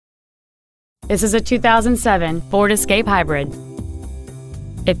This is a 2007 Ford Escape Hybrid.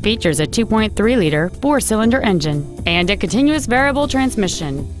 It features a 2.3-liter four-cylinder engine and a continuous variable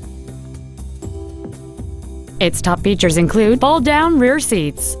transmission. Its top features include fold-down rear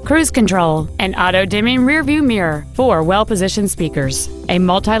seats, cruise control, an auto-dimming rearview mirror, 4 well-positioned speakers, a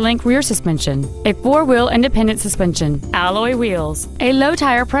multi-link rear suspension, a 4-wheel independent suspension, alloy wheels, a low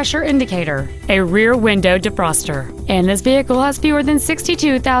tire pressure indicator, a rear window defroster, and this vehicle has fewer than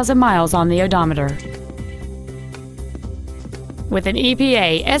 62,000 miles on the odometer. With an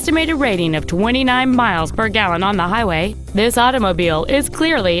EPA estimated rating of 29 miles per gallon on the highway, this automobile is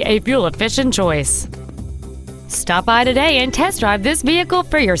clearly a fuel-efficient choice. Stop by today and test drive this vehicle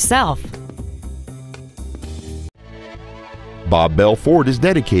for yourself. Bob Bell Ford is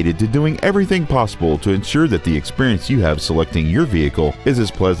dedicated to doing everything possible to ensure that the experience you have selecting your vehicle is as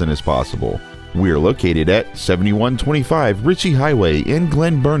pleasant as possible. We are located at 7125 Ritchie Highway in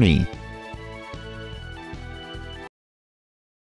Glen Burnie.